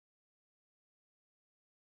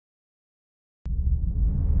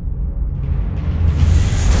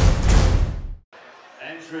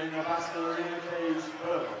entering the vascular interface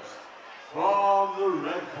first, from the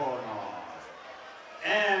red corner,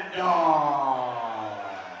 Ndogg.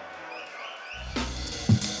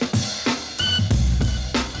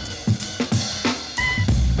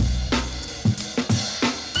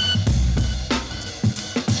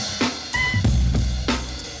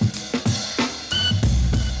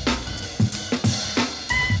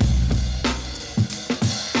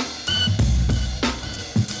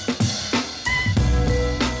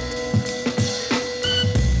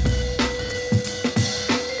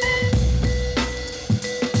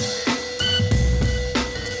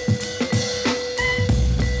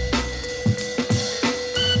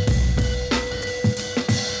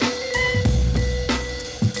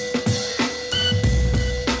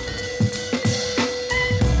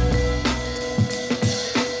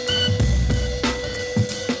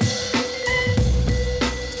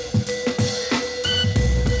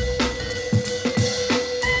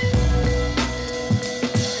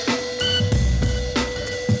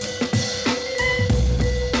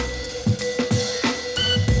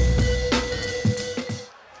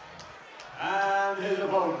 His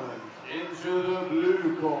opponent into the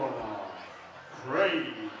blue corner,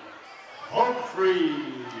 Humphries.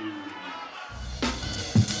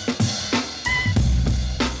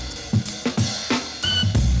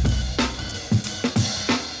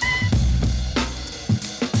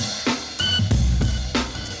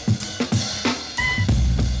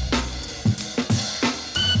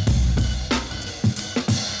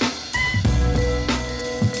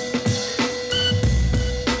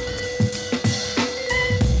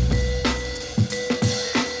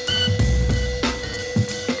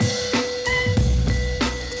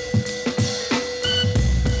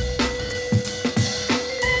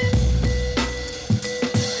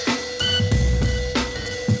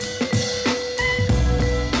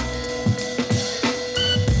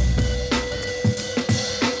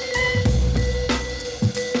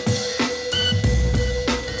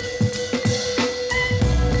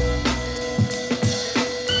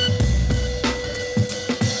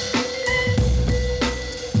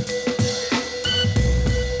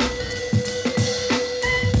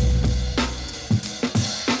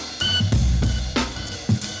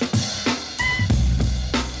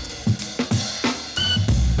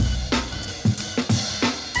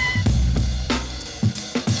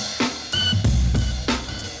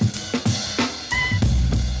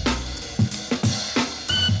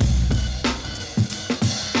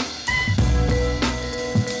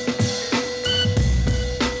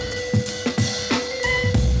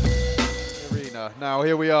 Now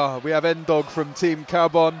here we are, we have Ndogg from Team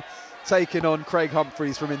Carbon taking on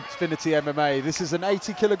Humphries from Infinity MMA. This is an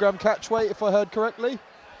 80 kilogram catch weight, if I heard correctly.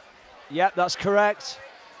 Yep, that's correct.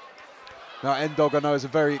 Now Ndogg, I know, is a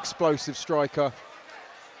very explosive striker.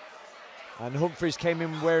 And Humphries came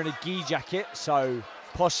in wearing a gi jacket, so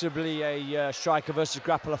possibly a striker versus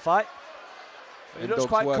grappler fight. He looks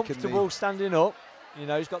quite comfortable standing up. You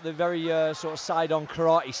know, he's got the very sort of side-on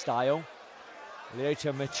karate style.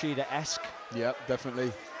 Lyoto Machida-esque. Yep,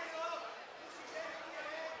 definitely.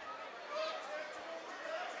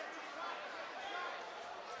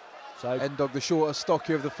 So Ndogg, the shorter,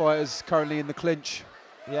 stockier of the fighters, currently in the clinch.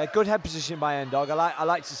 Yeah, good head position by Ndogg. I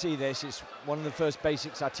like to see this. It's one of the first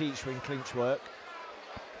basics I teach in clinch work.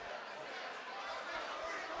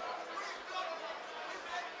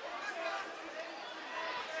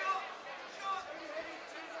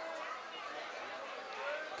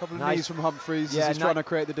 Couple of knees from Humphries, as he's trying to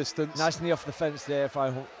create the distance. Nicely off the fence there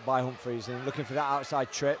by Humphries, and looking for that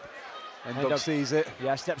outside trip. Ndogg sees it.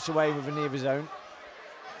 Yeah, steps away with a knee of his own.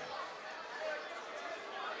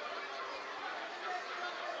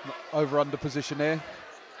 Over-under position here.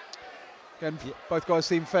 Again, both guys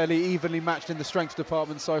seem fairly evenly matched in the strength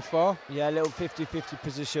department so far. Yeah, a little 50-50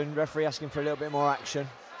 position. Referee asking for a little bit more action.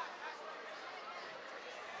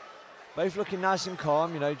 Both looking nice and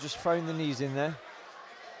calm, you know, just throwing the knees in there.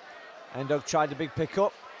 Ndogg tried the big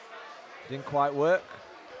pickup, didn't quite work.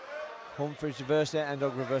 Humphries reversed it,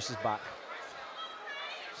 Ndogg reverses back.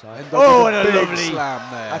 So and a lovely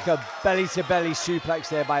slam there. Like a belly-to-belly suplex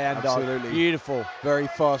there by Ndogg. Absolutely. Beautiful. Very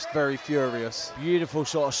fast, very furious. Beautiful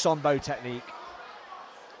sort of sambo technique.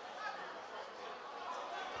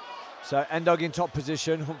 So Ndogg in top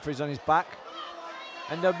position, Humphries on his back.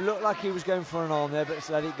 Ndogg looked like he was going for an arm there, but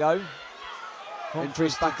let it go.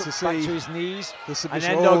 Humphries back to his knees, and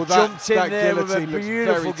Ndogg jumped in there with a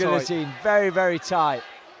beautiful guillotine, very, very tight.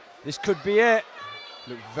 This could be it.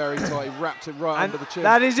 Looked very tight, he wrapped it right under the chin.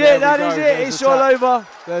 That is it, that is it, it's all over.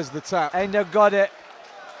 There's the tap. Ndogg got it.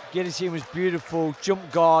 Guillotine was beautiful,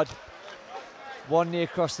 jump guard. One knee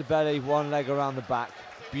across the belly, one leg around the back.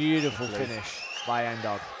 Beautiful finish by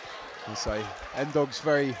Ndogg. I say, Ndogg's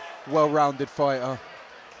very well-rounded fighter,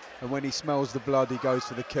 and when he smells the blood, he goes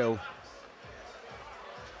for the kill.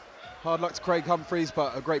 Hard luck to Craig Humphries,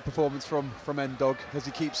 but a great performance from Ndogg as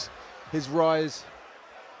he keeps his rise.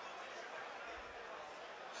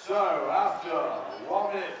 So, after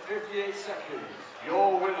 1 minute 58 seconds,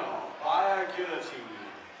 your winner by a guillotine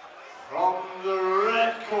from the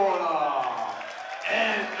red corner,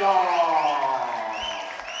 Ndogg.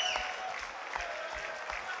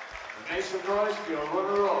 Make some noise for your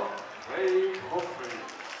runner-up.